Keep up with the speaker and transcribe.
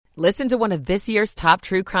Listen to one of this year's top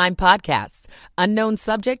true crime podcasts. Unknown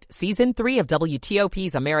Subject, Season 3 of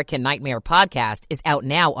WTOP's American Nightmare podcast is out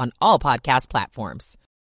now on all podcast platforms.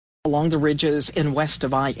 Along the ridges and west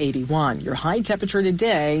of I-81, your high temperature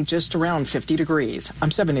today just around 50 degrees.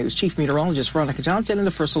 I'm 7 News Chief Meteorologist Veronica Johnson in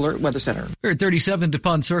the First Alert Weather Center. We're at 37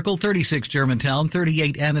 DuPont Circle, 36 Germantown,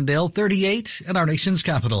 38 Annandale, 38 in our nation's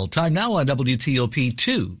capital. Time now on WTOP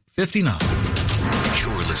 2:59.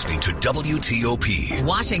 You're listening to WTOP,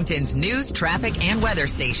 Washington's news, traffic, and weather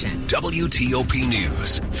station. WTOP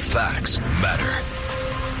News. Facts matter.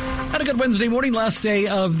 Had a good Wednesday morning, last day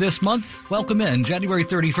of this month. Welcome in, January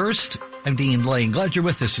 31st. I'm Dean Lane. Glad you're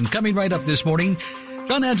with us. And coming right up this morning,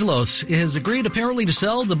 John Angelos has agreed apparently to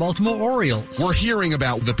sell the Baltimore Orioles. We're hearing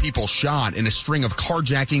about the people shot in a string of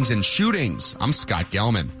carjackings and shootings. I'm Scott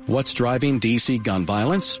Gelman. What's driving D.C. gun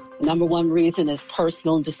violence? Number one reason is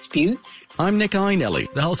personal disputes. I'm Nick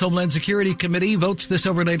Einelli. The House Homeland Security Committee votes this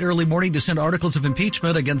overnight early morning to send articles of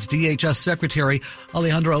impeachment against DHS Secretary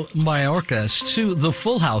Alejandro Mayorkas to the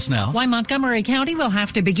full House now. Why Montgomery County will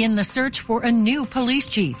have to begin the search for a new police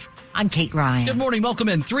chief. I'm Kate Ryan. Good morning. Welcome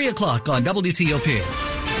in. 3 o'clock on WTOP.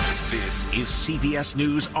 This is CBS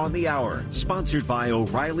News on the Hour, sponsored by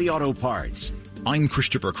O'Reilly Auto Parts. I'm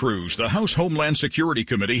Christopher Cruz. The House Homeland Security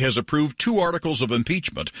Committee has approved 2 articles of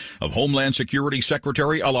impeachment of Homeland Security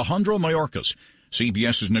Secretary Alejandro Mayorkas.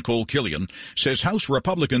 CBS's Nicole Killian says House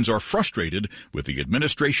Republicans are frustrated with the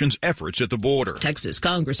administration's efforts at the border. Texas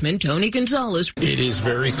Congressman Tony Gonzalez. It is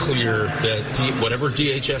very clear that whatever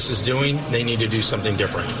DHS is doing, they need to do something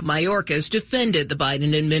different. Mayorkas defended the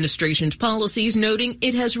Biden administration's policies, noting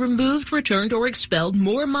it has removed, returned, or expelled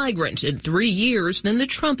more migrants in 3 years than the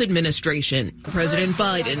Trump administration. President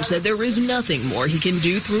Biden said there is nothing more he can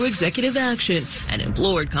do through executive action and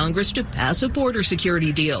implored Congress to pass a border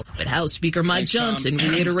security deal. But House Speaker Mike Johnson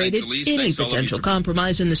reiterated any potential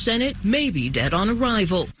compromise in the Senate may be dead on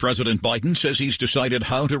arrival. President Biden says he's decided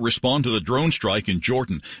how to respond to the drone strike in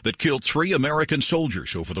Jordan that killed 3 American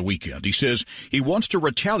soldiers over the weekend. He says he wants to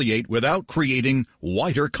retaliate without creating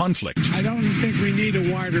wider conflict. I don't think we need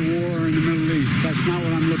a wider war in the Middle East. That's not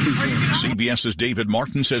what I'm looking for. CBS's David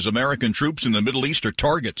Martin says American troops in the Middle East are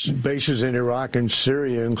targets. Bases in Iraq and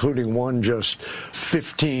Syria, including one just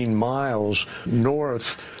 15 miles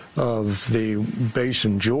north of the base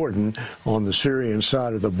in Jordan on the Syrian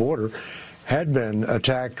side of the border, had been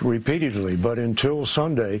attacked repeatedly. But until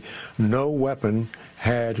Sunday, no weapon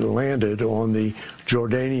had landed on the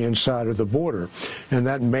Jordanian side of the border. And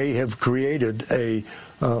that may have created a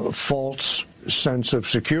false sense of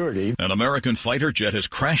security. An American fighter jet has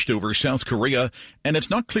crashed over South Korea, and it's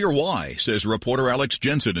not clear why, says reporter Alex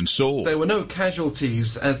Jensen in Seoul. There were no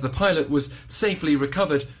casualties as the pilot was safely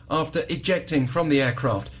recovered after ejecting from the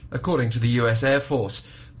aircraft, according to the U.S. Air Force.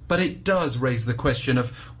 But it does raise the question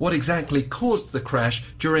of what exactly caused the crash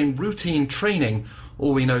during routine training.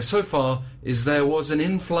 All we know so far is there was an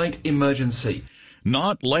in-flight emergency.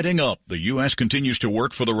 Not letting up, the U.S. continues to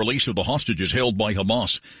work for the release of the hostages held by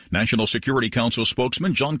Hamas. National Security Council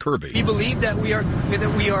spokesman John Kirby. We believe that we're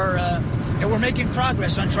making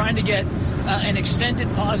progress on trying to get an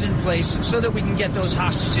extended pause in place so that we can get those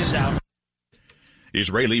hostages out.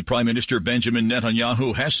 Israeli Prime Minister Benjamin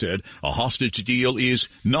Netanyahu has said a hostage deal is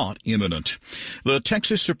not imminent. The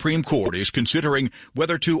Texas Supreme Court is considering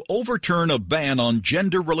whether to overturn a ban on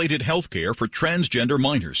gender-related health care for transgender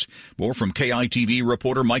minors. More from KITV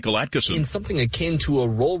reporter Michael Atkinson. In something akin to a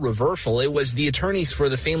role reversal, it was the attorneys for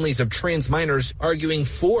the families of trans minors arguing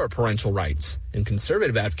for parental rights, and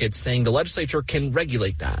conservative advocates saying the legislature can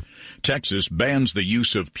regulate that. Texas bans the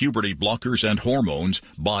use of puberty blockers and hormones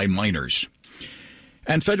by minors.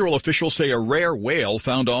 And federal officials say a rare whale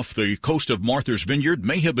found off the coast of Martha's Vineyard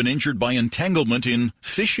may have been injured by entanglement in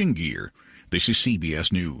fishing gear. This is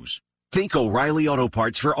CBS News. Think O'Reilly Auto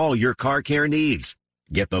Parts for all your car care needs.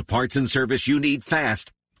 Get the parts and service you need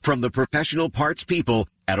fast from the professional parts people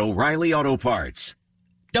at O'Reilly Auto Parts.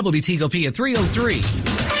 WTOP at 3:03.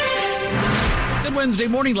 Good Wednesday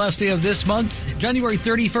morning, last day of this month, January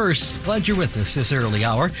 31st. Glad you're with us this early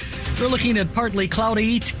hour. We're looking at partly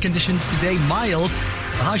cloudy conditions today, mild.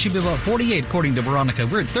 The high should be about 48, according to Veronica.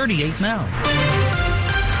 We're at 38 now.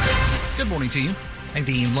 Good morning to you. I'm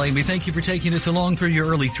Dean Lane. We thank you for taking us along for your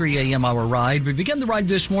early 3 a.m. hour ride. We began the ride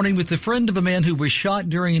this morning with the friend of a man who was shot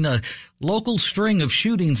during a local string of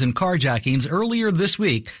shootings and carjackings earlier this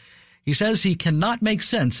week. He says he cannot make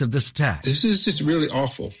sense of this attack. This is just really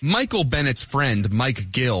awful. Michael Bennett's friend, Mike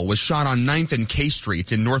Gill, was shot on 9th and K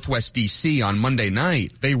Streets in Northwest D.C. on Monday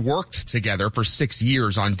night. They worked together for 6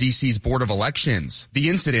 years on D.C.'s Board of Elections. The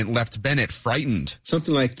incident left Bennett frightened.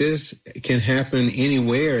 Something like this can happen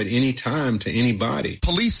anywhere at any time to anybody.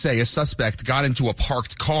 Police say a suspect got into a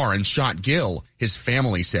parked car and shot Gill. His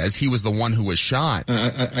family says he was the one who was shot.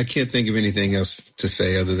 I can't think of anything else to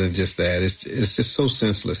say other than just that. It's just so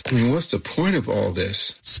senseless. I mean, what's the point of all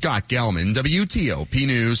this? Scott Gelman, WTOP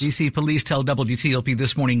News. D.C. police tell WTOP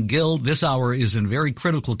this morning Gill this hour is in very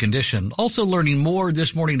critical condition. Also learning more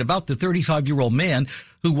this morning about the 35-year-old man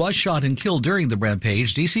who was shot and killed during the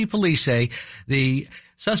rampage. D.C. police say the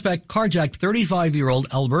suspect carjacked 35-year-old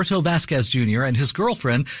Alberto Vasquez Jr. and his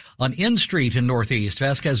girlfriend on N Street in Northeast.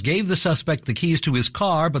 Vasquez gave the suspect the keys to his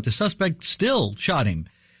car, but the suspect still shot him.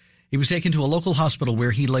 He was taken to a local hospital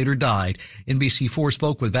where he later died. NBC4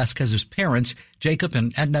 spoke with Vasquez's parents, Jacob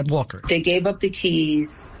and Annette Walker. They gave up the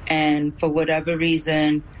keys, and for whatever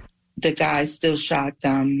reason, the guy still shot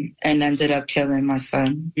them and ended up killing my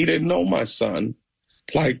son. He didn't know my son.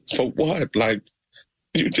 Like, for what? Like,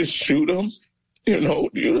 you just shoot him? You know,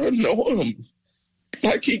 you don't know him.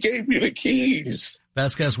 Like, he gave you the keys.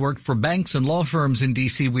 Vasquez worked for banks and law firms in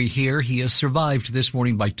D.C., we hear. He is survived this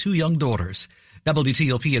morning by 2 young daughters.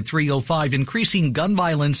 WTOP at 3:05. Increasing gun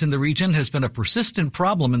violence in the region has been a persistent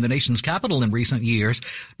problem in the nation's capital in recent years.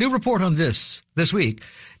 New report on this week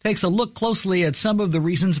takes a look closely at some of the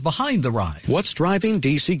reasons behind the rise. What's driving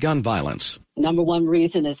D.C. gun violence? Number one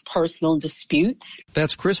reason is personal disputes.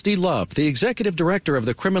 That's Christy Love, the executive director of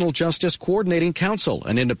the Criminal Justice Coordinating Council,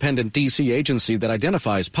 an independent D.C. agency that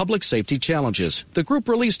identifies public safety challenges. The group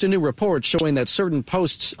released a new report showing that certain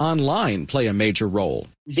posts online play a major role.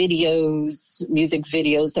 Videos, music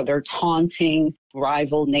videos that are taunting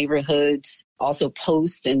rival neighborhoods, also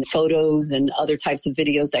posts and photos and other types of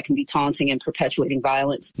videos that can be taunting and perpetuating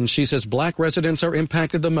violence. And she says black residents are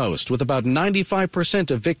impacted the most, with about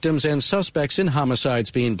 95% of victims and suspects in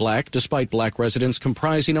homicides being black, despite black residents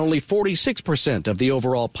comprising only 46% of the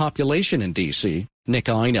overall population in D.C. Nick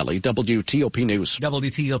Einelli, WTOP News.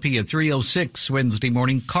 WTOP at 3:06 Wednesday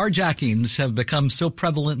morning. Carjackings have become so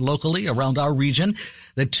prevalent locally around our region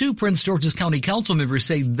that 2 Prince George's County council members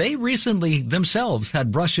say they recently themselves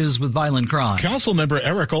had brushes with violent crime. Councilmember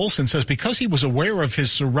Eric Olson says because he was aware of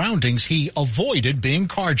his surroundings, he avoided being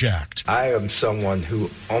carjacked. I am someone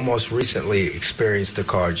who almost recently experienced a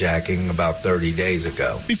carjacking about 30 days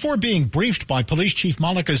ago. Before being briefed by Police Chief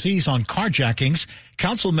Malik Aziz on carjackings,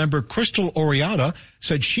 Councilmember Crystal Oriata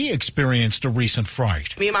said she experienced a recent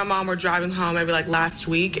fright. Me and my mom were driving home maybe last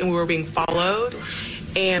week, and we were being followed,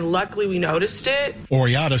 and luckily we noticed it.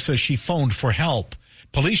 Oriata says she phoned for help.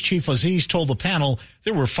 Police Chief Aziz told the panel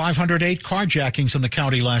there were 508 carjackings in the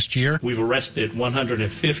county last year. We've arrested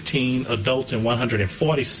 115 adults and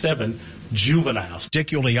 147 juveniles. Dick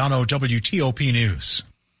Iuliano, WTOP News.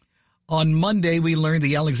 On Monday, we learned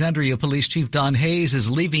the Alexandria Police Chief Don Hayes is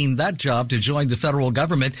leaving that job to join the federal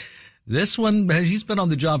government. This one, he's been on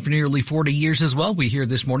the job for nearly 40 years as well. We hear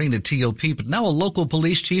this morning at TOP, but now a local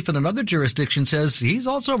police chief in another jurisdiction says he's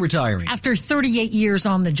also retiring. After 38 years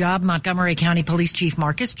on the job, Montgomery County Police Chief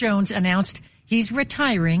Marcus Jones announced he's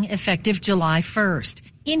retiring effective July 1st.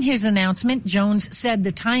 In his announcement, Jones said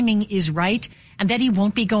the timing is right and that he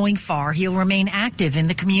won't be going far. He'll remain active in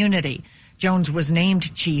the community. Jones was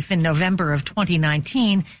named chief in November of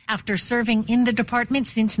 2019 after serving in the department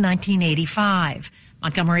since 1985.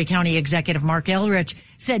 Montgomery County Executive Mark Elrich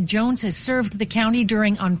said Jones has served the county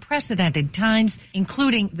during unprecedented times,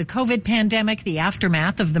 including the COVID pandemic, the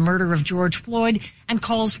aftermath of the murder of George Floyd, and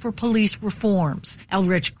calls for police reforms.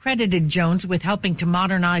 Elrich credited Jones with helping to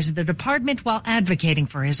modernize the department while advocating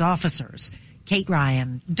for his officers. Kate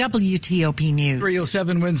Ryan, WTOP News.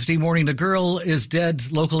 3:07 Wednesday morning. A girl is dead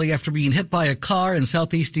locally after being hit by a car in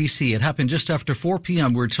southeast D.C. It happened just after 4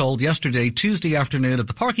 p.m., we're told, Tuesday afternoon, at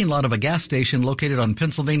the parking lot of a gas station located on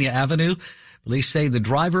Pennsylvania Avenue. Police say the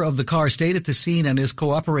driver of the car stayed at the scene and is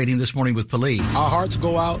cooperating this morning with police. Our hearts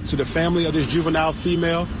go out to the family of this juvenile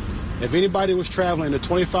female. If anybody was traveling the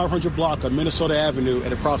 2500 block of Minnesota Avenue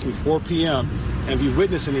at approximately 4 p.m. and if you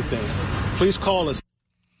witness anything, please call us.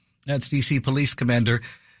 That's D.C. Police Commander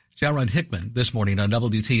Jaron Hickman this morning on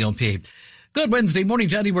WTOP. Good Wednesday morning,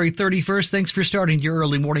 January 31st. Thanks for starting your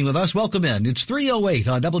early morning with us. Welcome in. It's 3:08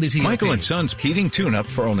 on WTOP. Michael & Son's heating tune-up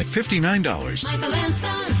for only $59. Michael &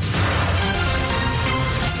 Son.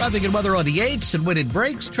 Traffic and weather on the 8s, and when it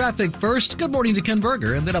breaks, traffic first. Good morning to Ken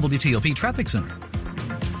Berger in the WTOP Traffic Center.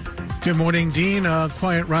 Good morning, Dean.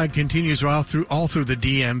 Quiet ride continues all through the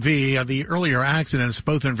DMV. The earlier accidents,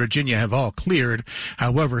 both in Virginia, have all cleared.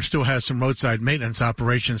 However, still has some roadside maintenance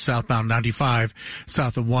operations southbound 95,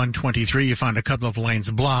 south of 123. You find a couple of lanes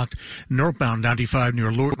blocked. Northbound 95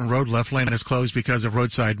 near Lorton Road, left lane is closed because of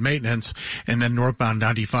roadside maintenance. And then northbound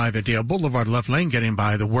 95 at Dale Boulevard, left lane getting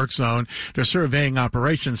by the work zone. They're surveying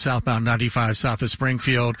operations southbound 95 south of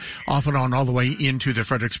Springfield, off and on all the way into the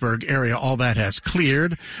Fredericksburg area. All that has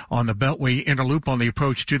cleared. On the Beltway Interloop on the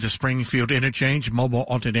approach to the Springfield interchange, mobile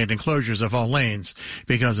alternating closures of all lanes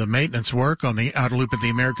because of maintenance work on the outer loop at the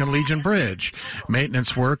American Legion Bridge.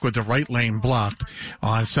 Maintenance work with the right lane blocked.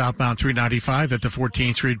 On southbound 395 at the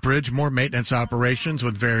 14th Street Bridge, more maintenance operations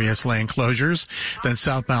with various lane closures. Then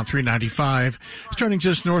southbound 395, starting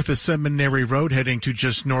just north of Seminary Road, heading to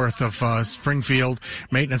just north of Springfield,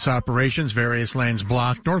 maintenance operations, various lanes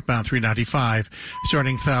blocked. Northbound 395,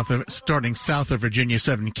 starting south of Virginia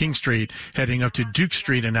 7 King Street, heading up to Duke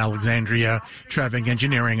Street in Alexandria. Traffic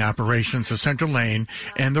engineering operations, the center lane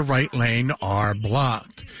and the right lane are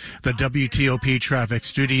blocked. The WTOP traffic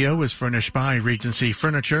studio is furnished by Regency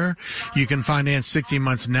Furniture. You can finance 60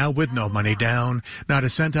 months now with no money down. Not a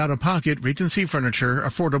cent out of pocket. Regency Furniture,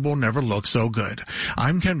 affordable, never looked so good.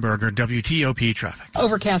 I'm Ken Berger, WTOP traffic.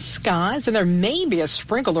 Overcast skies, and there may be a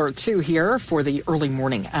sprinkle or two here for the early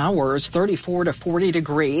morning hours. 34 to 40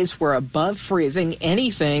 degrees. We're above freezing.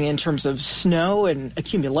 Anything in terms of snow and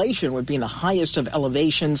accumulation would be in the highest of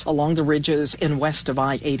elevations along the ridges in west of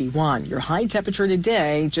I-81. Your high temperature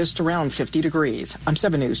today, just around 50 degrees. I'm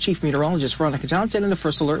 7 News Chief Meteorologist Veronica Johnson in the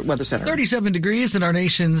First Alert Weather Center. 37 degrees in our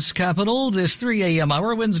nation's capital this 3 a.m.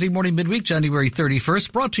 hour, Wednesday morning, midweek, January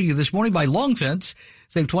 31st. Brought to you this morning by Long Fence.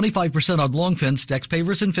 Save 25% on Long Fence, decks,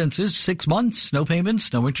 pavers, and fences. 6 months, no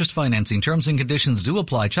payments, no interest financing. Terms and conditions do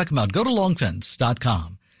apply. Check them out. Go to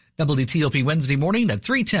longfence.com. WTOP Wednesday morning at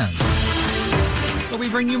 3:10. So we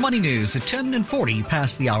bring you money news at 10:40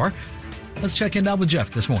 past the hour. Let's check in now with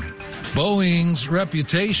Jeff this morning. Boeing's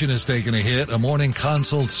reputation has taken a hit. A Morning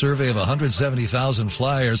Consult survey of 170,000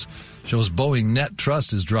 flyers shows Boeing net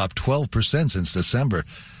trust has dropped 12% since December.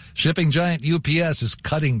 Shipping giant UPS is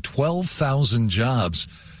cutting 12,000 jobs.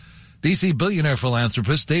 D.C. billionaire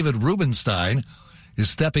philanthropist David Rubenstein is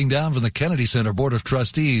stepping down from the Kennedy Center Board of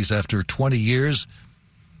Trustees after 20 years.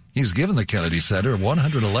 He's given the Kennedy Center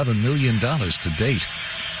 $111 million to date.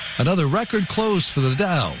 Another record close for the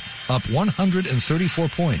Dow, up 134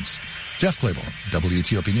 points. Jeff Claiborne,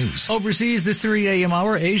 WTOP News. Overseas this 3 a.m.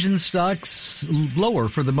 hour, Asian stocks lower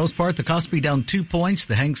for the most part. The Kospi down 2 points.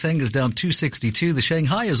 The Hang Seng is down 262. The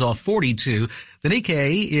Shanghai is off 42. The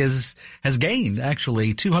Nikkei has gained,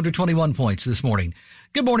 actually, 221 points this morning.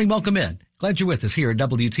 Good morning. Welcome in. Glad you're with us here at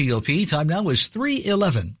WTOP. Time now is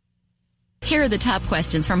 3:11. Here are the top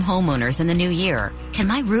questions from homeowners in the new year. Can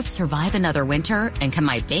my roof survive another winter? And can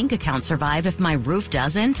my bank account survive if my roof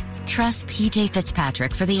doesn't? Trust PJ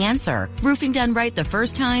Fitzpatrick for the answer. Roofing done right the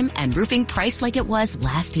first time and roofing priced like it was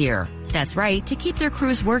last year. That's right. To keep their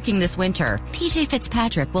crews working this winter, PJ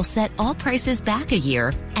Fitzpatrick will set all prices back a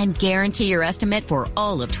year and guarantee your estimate for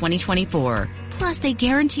all of 2024. Plus, they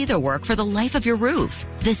guarantee their work for the life of your roof.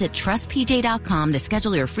 Visit trustpj.com to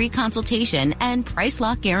schedule your free consultation and price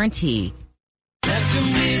lock guarantee.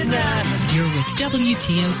 You're with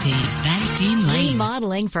WTOP, Valentine Lane.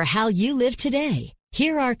 Remodeling for how you live today.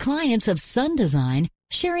 Here are clients of Sun Design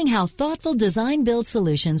sharing how thoughtful design-build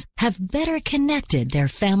solutions have better connected their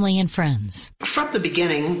family and friends. From the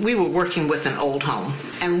beginning, we were working with an old home.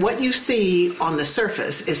 And what you see on the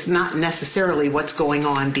surface is not necessarily what's going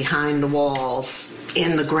on behind the walls,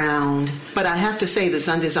 in the ground. But I have to say that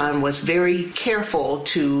Sun Design was very careful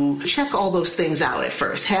to check all those things out at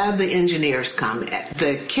first, have the engineers come.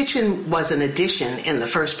 The kitchen was an addition in the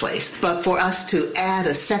first place, but for us to add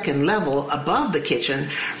a second level above the kitchen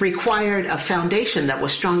required a foundation that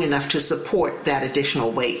was strong enough to support that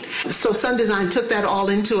additional weight. So Sun Design took that all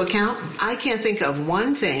into account. I can't think of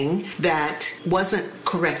one thing that wasn't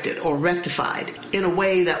corrected or rectified in a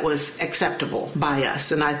way that was acceptable by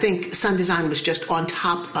us. And I think Sun Design was just on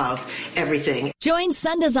top of everything. Join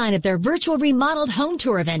Sun Design at their virtual remodeled home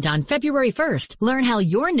tour event on February 1st. Learn how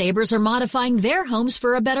your neighbors are modifying their homes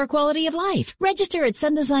for a better quality of life. Register at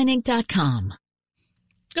sundesigninc.com.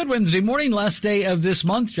 Good Wednesday morning, last day of this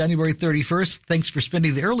month, January 31st. Thanks for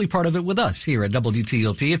spending the early part of it with us here at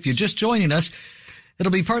WTOP. If you're just joining us,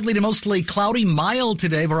 it'll be partly to mostly cloudy, mild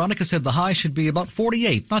today. Veronica said the high should be about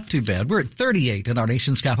 48. Not too bad. We're at 38 in our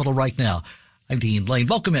nation's capital right now. I'm Dean Lane.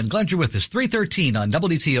 Welcome in. Glad you're with us. 3:13 on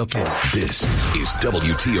WTOP. This is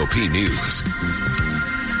WTOP News.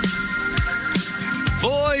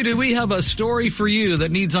 Boy, Boy, do we have a story for you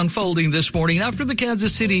that needs unfolding this morning after the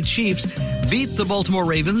Kansas City Chiefs beat the Baltimore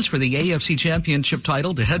Ravens for the AFC Championship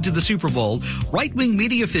title to head to the Super Bowl. Right-wing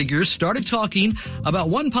media figures started talking about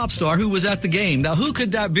one pop star who was at the game. Now, who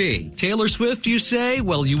could that be? Taylor Swift, you say?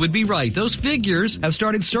 Well, you would be right. Those figures have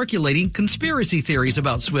started circulating conspiracy theories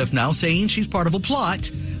about Swift now, saying she's part of a plot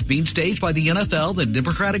being staged by the NFL, the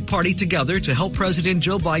Democratic Party together to help President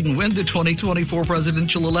Joe Biden win the 2024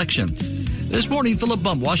 presidential election. This morning, Philip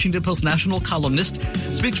Bump, Washington Post national columnist,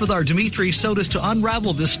 speaks with our Dimitri Sotis to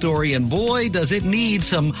unravel this story, and boy, does it need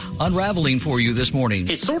some unraveling for you this morning.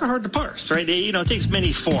 It's sort of hard to parse, right? It takes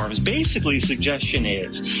many forms. Basically, the suggestion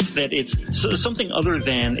is that it's something other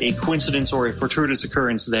than a coincidence or a fortuitous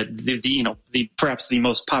occurrence that perhaps the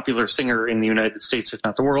most popular singer in the United States, if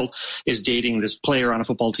not the world, is dating this player on a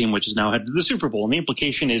football team, which is now headed to the Super Bowl. And the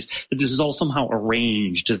implication is that this is all somehow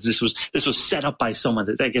arranged, that this was set up by someone,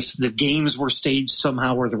 that I guess the games were staged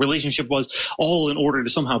somehow, or the relationship was, all in order to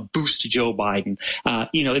somehow boost Joe Biden.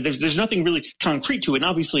 There's nothing really concrete to it, and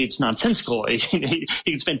obviously it's nonsensical. You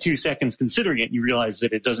can spend 2 seconds considering it and you realize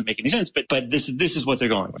that it doesn't make any sense, but this is what they're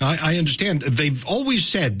going with. I understand. They've always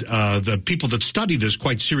said, the people that study this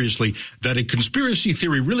quite seriously, that a conspiracy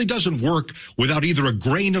theory really doesn't work without either a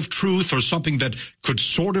grain of truth or something that could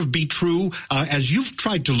sort of be true. As you've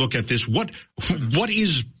tried to look at this, what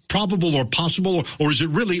is probable or possible, or is it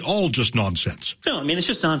really all just nonsense? No, I mean, it's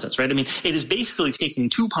just nonsense, right? I mean, it is basically taking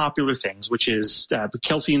two popular things, which is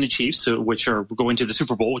Kelsey and the Chiefs, which are going to the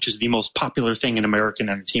Super Bowl, which is the most popular thing in American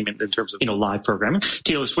entertainment in terms of, live programming.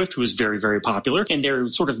 Taylor Swift, who is very, very popular, and they're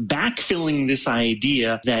sort of backfilling this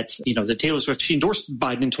idea that, that Taylor Swift, she endorsed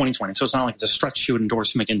Biden in 2020, so it's not like it's a stretch she would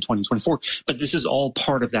endorse him again in 2024, but this is all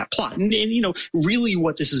part of that plot. And really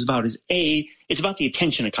what this is about is, it's about the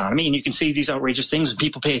attention economy, and you can say these outrageous things and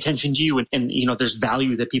people pay attention to you, and there's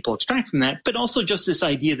value that people extract from that, but also just this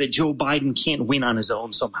idea that Joe Biden can't win on his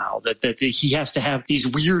own somehow, that he has to have these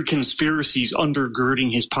weird conspiracies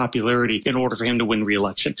undergirding his popularity in order for him to win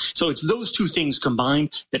re-election. So it's those two things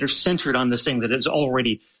combined that are centered on this thing that is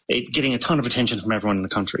already getting a ton of attention from everyone in the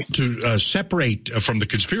country. To separate from the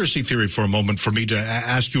conspiracy theory for a moment, for me to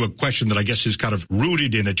ask you a question that I guess is kind of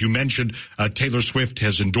rooted in it. You mentioned Taylor Swift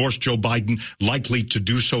has endorsed Joe Biden, likely to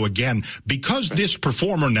do so again. Because this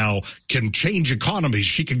performer now can change economies,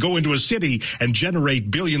 she can go into a city and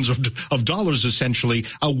generate billions of dollars, essentially.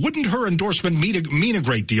 Wouldn't her endorsement mean a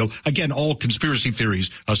great deal? Again, all conspiracy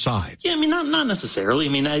theories aside. Yeah, I mean, not necessarily. I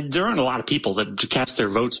mean, there aren't a lot of people that cast their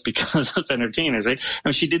votes because of entertainers, right? I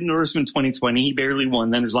mean, she did endorse him in 2020. He barely won.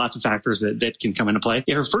 Then there's lots of factors that can come into play.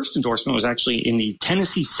 Her first endorsement was actually in the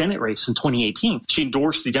Tennessee Senate race in 2018. She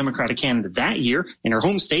endorsed the Democratic candidate that year in her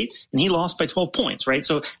home state, and he lost by 12 points, right?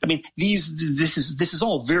 So, I mean, this is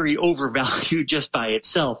all very overvalued just by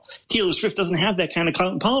itself. Taylor Swift doesn't have that kind of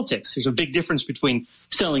clout in politics. There's a big difference between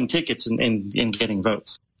selling tickets and getting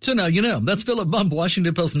votes. So now you know. That's Philip Bump,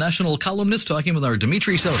 Washington Post national columnist, talking with our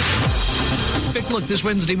Dimitri Sotis. Quick look this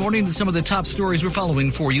Wednesday morning at some of the top stories we're following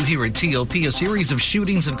for you here at TOP. A series of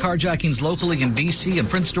shootings and carjackings locally in D.C. and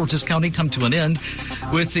Prince George's County come to an end,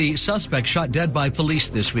 with the suspect shot dead by police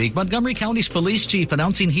this week. Montgomery County's police chief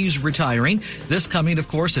announcing he's retiring. This coming, of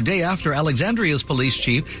course, a day after Alexandria's police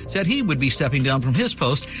chief said he would be stepping down from his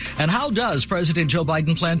post. And how does President Joe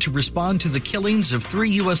Biden plan to respond to the killings of 3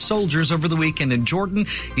 U.S. soldiers over the weekend in Jordan?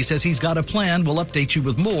 He says he's got a plan. We'll update you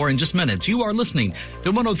with more in just minutes. You are listening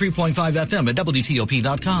to 103.5 FM at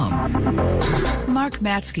WTOP.com. Mark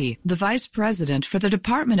Matsky, the Vice President for the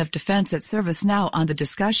Department of Defense at ServiceNow, on the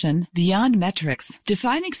discussion Beyond Metrics,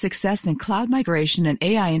 Defining Success in Cloud Migration and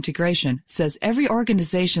AI Integration, says every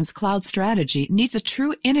organization's cloud strategy needs a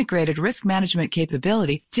true integrated risk management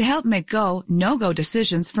capability to help make go, no-go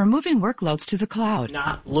decisions for moving workloads to the cloud.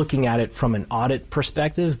 Not looking at it from an audit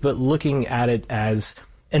perspective, but looking at it as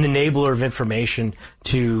an enabler of information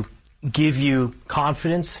to give you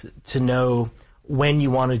confidence to know when you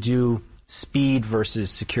want to do speed versus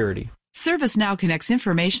security. ServiceNow connects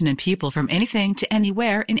information and people from anything to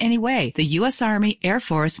anywhere in any way. The U.S. Army, Air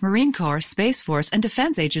Force, Marine Corps, Space Force, and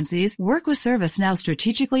defense agencies work with ServiceNow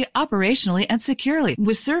strategically, operationally, and securely.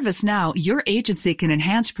 With ServiceNow, your agency can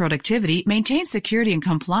enhance productivity, maintain security and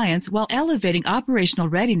compliance, while elevating operational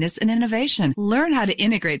readiness and innovation. Learn how to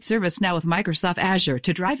integrate ServiceNow with Microsoft Azure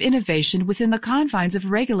to drive innovation within the confines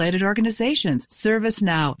of regulated organizations.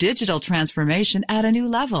 ServiceNow, digital transformation at a new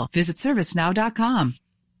level. Visit ServiceNow.com.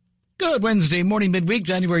 Good Wednesday morning, midweek,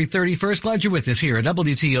 January 31st. Glad you're with us here at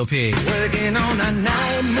WTOP. Working on a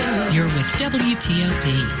nightmare. You're with WTOP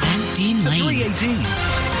and Dean Lane. 318.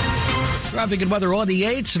 Traffic and weather on the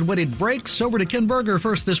 8s, and when it breaks, over to Ken Berger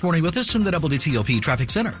first this morning with us in the WTOP Traffic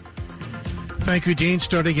Center. Thank you, Dean.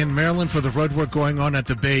 Starting in Maryland for the road work going on at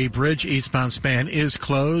the Bay Bridge. Eastbound span is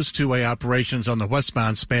closed. Two-way operations on the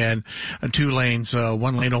westbound span. 2 lanes, 1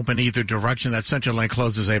 lane open either direction. That center lane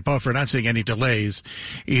closes a buffer. Not seeing any delays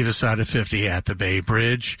either side of 50 at the Bay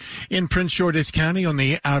Bridge. In Prince George's County on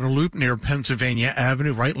the outer loop near Pennsylvania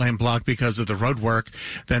Avenue, right lane blocked because of the road work.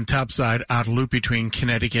 Then topside outer loop between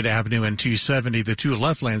Connecticut Avenue and 270. The 2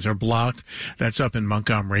 left lanes are blocked. That's up in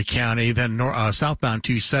Montgomery County. Then southbound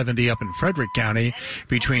 270 up in Frederick County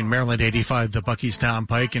between Maryland 85, the Buckystown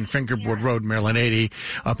Pike, and Fingerboard Road, Maryland 80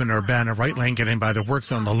 up in Urbana. Right lane getting by the work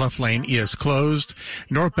zone. The left lane is closed.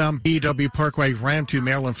 Northbound BW Parkway ramp to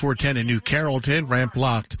Maryland 410 in New Carrollton, ramp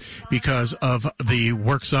blocked because of the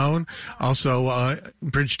work zone. Also,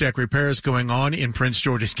 bridge deck repairs going on in Prince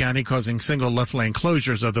George's County, causing single left lane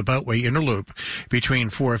closures of the Beltway inner loop between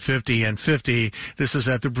 450 and 50. This is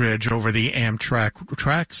at the bridge over the Amtrak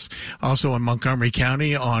tracks. Also in Montgomery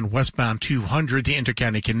County on westbound 200, the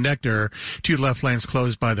intercounty connector, 2 left lanes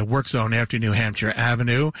closed by the work zone after New Hampshire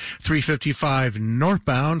Avenue. 355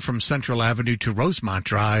 northbound from Central Avenue to Rosemont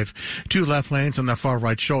Drive, 2 left lanes on the far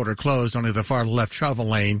right shoulder closed. Only the far left travel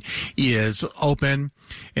lane is open.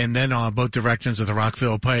 And then on both directions of the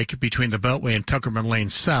Rockville Pike between the Beltway and Tuckerman Lane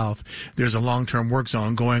South, there's a long-term work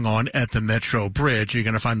zone going on at the Metro Bridge. You're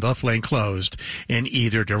going to find the left lane closed in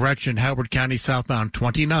either direction. Howard County southbound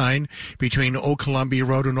 29 between Old Columbia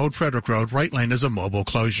Road and Old Frederick Road. Right lane is a mobile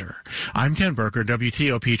closure. I'm Ken Berker,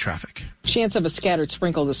 WTOP Traffic. Chance of a scattered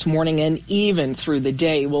sprinkle this morning and even through the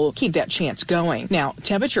day. We'll keep that chance going. Now,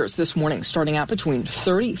 temperatures this morning starting out between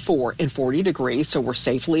 34 and 40 degrees, so we're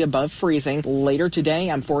safely above freezing. Later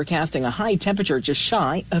today, I'm forecasting a high temperature just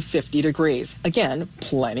shy of 50 degrees. Again,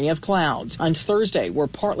 plenty of clouds. On Thursday, we're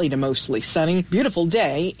partly to mostly sunny, beautiful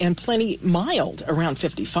day, and plenty mild, around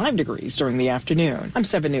 55 degrees during the afternoon. I'm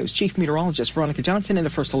 7 News Chief Meteorologist Veronica Johnson in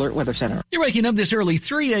the First Alert Weather Center. You're waking up this early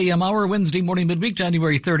 3 a.m. hour Wednesday morning midweek,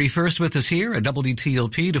 January 31st with us here at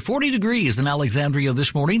WTOP to 40 degrees in Alexandria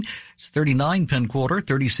this morning. It's 39 Penn Quarter,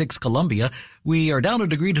 36 Columbia. We are down a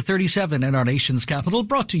degree to 37 in our nation's capital,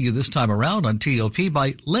 brought to you this time around on TOP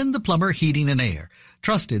by Lynn the Plumber Heating and Air.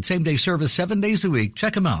 Trusted same-day service 7 days a week.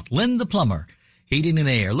 Check them out. Lynn the Plumber Heating and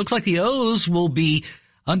Air. Looks like the O's will be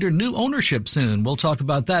under new ownership soon. We'll talk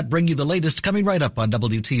about that, bring you the latest coming right up on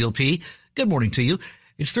WTOP. Good morning to you.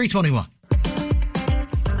 It's 3:21.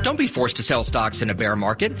 Don't be forced to sell stocks in a bear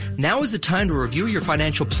market. Now is the time to review your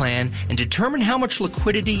financial plan and determine how much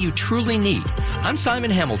liquidity you truly need. I'm Simon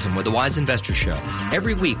Hamilton with the Wise Investor Show.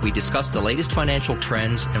 Every week we discuss the latest financial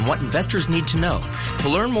trends and what investors need to know. To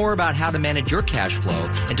learn more about how to manage your cash flow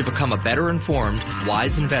and to become a better informed,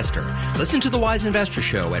 wise investor, listen to the Wise Investor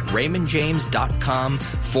Show at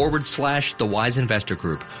raymondjames.com/The Wise Investor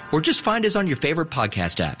Group, or just find us on your favorite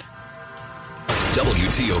podcast app.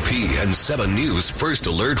 WTOP and 7 News First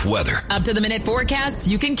Alert Weather. Up-to-the-minute forecasts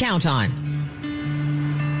you can count on.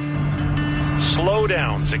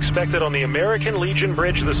 Slowdowns expected on the American Legion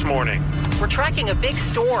Bridge this morning. We're tracking a big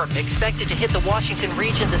storm expected to hit the Washington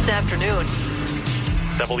region this afternoon.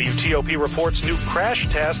 WTOP reports new crash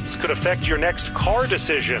tests could affect your next car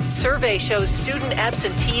decision. Survey shows student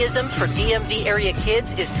absenteeism for DMV area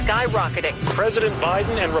kids is skyrocketing. President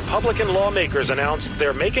Biden and Republican lawmakers announced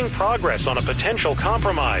they're making progress on a potential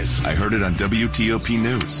compromise. I heard it on WTOP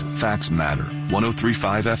News. Facts matter.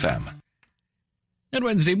 103.5 FM. And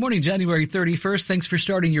Wednesday morning, January 31st. Thanks for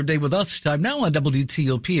starting your day with us. Time now on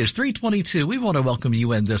WTOP is 3:22. We want to welcome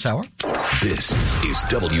you in this hour. This is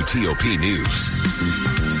WTOP News.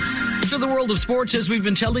 To the world of sports, as we've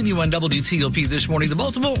been telling you on WTOP this morning, the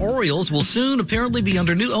Baltimore Orioles will soon apparently be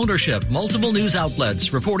under new ownership. Multiple news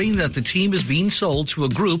outlets reporting that the team is being sold to a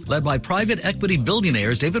group led by private equity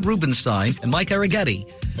billionaires David Rubenstein and Mike Arrighetti.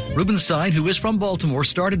 Rubenstein, who is from Baltimore,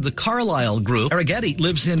 started the Carlyle Group. Arrighetti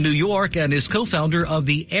lives in New York and is co-founder of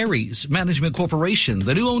the Ares Management Corporation.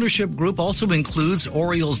 The new ownership group also includes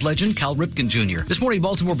Orioles legend Cal Ripken Jr. This morning,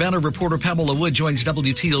 Baltimore Banner reporter Pamela Wood joins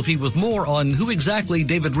WTOP with more on who exactly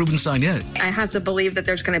David Rubenstein is. I have to believe that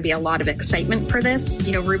there's going to be a lot of excitement for this.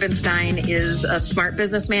 You know, Rubenstein is a smart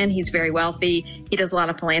businessman. He's very wealthy. He does a lot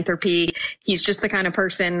of philanthropy. He's just the kind of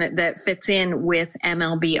person that fits in with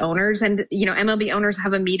MLB owners. And, you know, MLB owners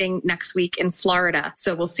have a meeting next week in Florida.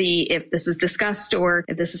 So we'll see if this is discussed or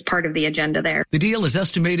if this is part of the agenda there. The deal is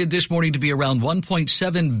estimated this morning to be around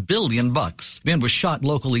 $1.7 billion. Man was shot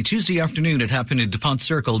locally Tuesday afternoon. It happened in DuPont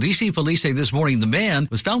Circle. D.C. police say this morning the man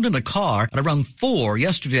was found in a car at around 4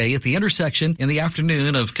 yesterday at the intersection in the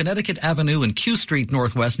afternoon of Connecticut Avenue and Q Street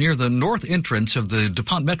Northwest near the north entrance of the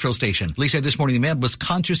DuPont Metro Station. Police say this morning the man was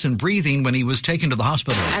conscious and breathing when he he was taken to the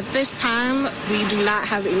hospital. At this time, we do not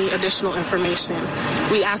have any additional information.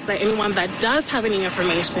 We ask that anyone that does have any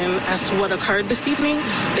information as to what occurred this evening,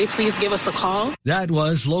 they please give us a call. That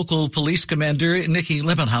was local police commander Nikki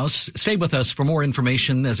Lebenhaus. Stay with us for more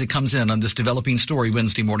information as it comes in on this developing story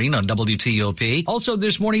Wednesday morning on WTOP. Also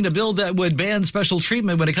this morning, a bill that would ban special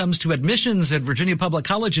treatment when it comes to admissions at Virginia public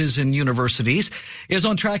colleges and universities is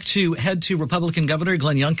on track to head to Republican Governor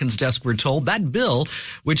Glenn Youngkin's desk, we're told. That bill,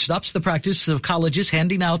 which stops the practice of colleges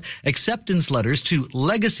handing out acceptance letters to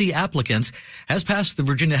legacy applicants, has passed the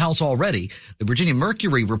Virginia House already. The Virginia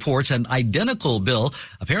Mercury reports an identical bill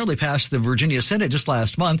apparently passed the Virginia Senate just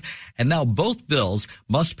last month, and now both bills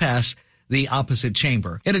must pass the opposite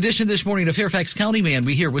chamber. In addition, this morning, a Fairfax County man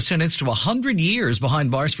we hear was sentenced to 100 years behind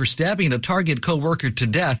bars for stabbing a Target co-worker to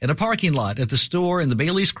death in a parking lot at the store in the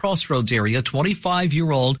Bailey's Crossroads area.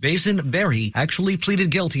 25-year-old Basin Berry actually pleaded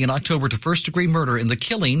guilty in October to first-degree murder in the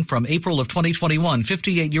killing from April of 2021.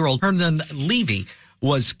 58-year-old Hernan Levy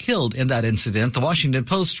was killed in that incident. The Washington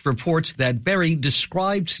Post reports that Berry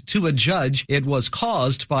described to a judge it was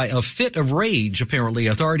caused by a fit of rage, apparently.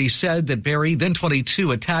 Authorities said that Berry, then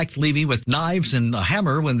 22, attacked Levy with knives and a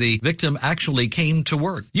hammer when the victim actually came to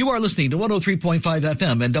work. You are listening to 103.5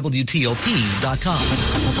 FM and WTOP.com.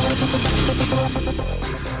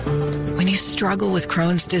 When you struggle with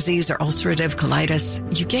Crohn's disease or ulcerative colitis,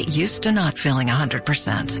 you get used to not feeling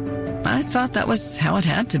 100%. I thought that was how it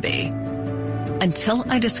had to be. Until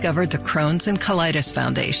I discovered the Crohn's and Colitis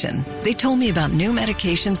Foundation. They told me about new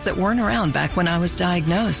medications that weren't around back when I was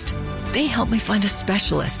diagnosed. They helped me find a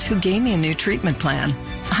specialist who gave me a new treatment plan.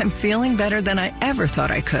 I'm feeling better than I ever thought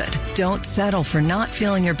I could. Don't settle for not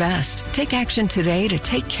feeling your best. Take action today to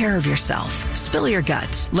take care of yourself. Spill your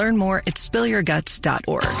guts. Learn more at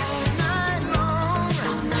spillyourguts.org.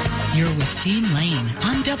 You're with Dean Lane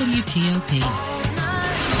on WTOP.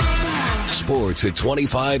 Sports at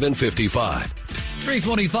 25 and 55.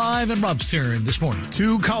 3:25 and Rob's turn this morning.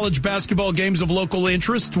 Two college basketball games of local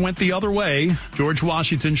interest went the other way. George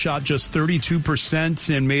Washington shot just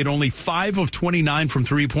 32% and made only 5 of 29 from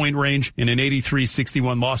three-point range in an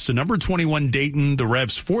 83-61 loss to number 21 Dayton, the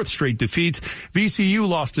Revs' fourth straight defeat. VCU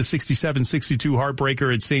lost a 67-62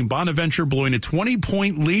 heartbreaker at St. Bonaventure, blowing a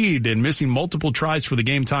 20-point lead and missing multiple tries for the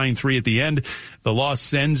game-tying three at the end. The loss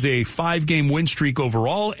sends a 5-game win streak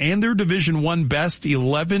overall and their Division I best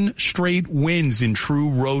 11 straight wins in true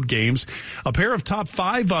road games. A pair of top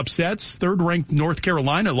 5 upsets. Third-ranked North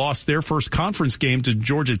Carolina lost their first conference game to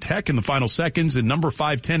Georgia Tech in the final seconds, and number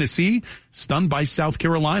 5 Tennessee stunned by South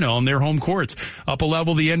Carolina on their home courts. Up a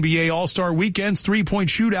level, the NBA All-Star Weekend's three-point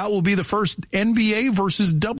shootout will be the first NBA versus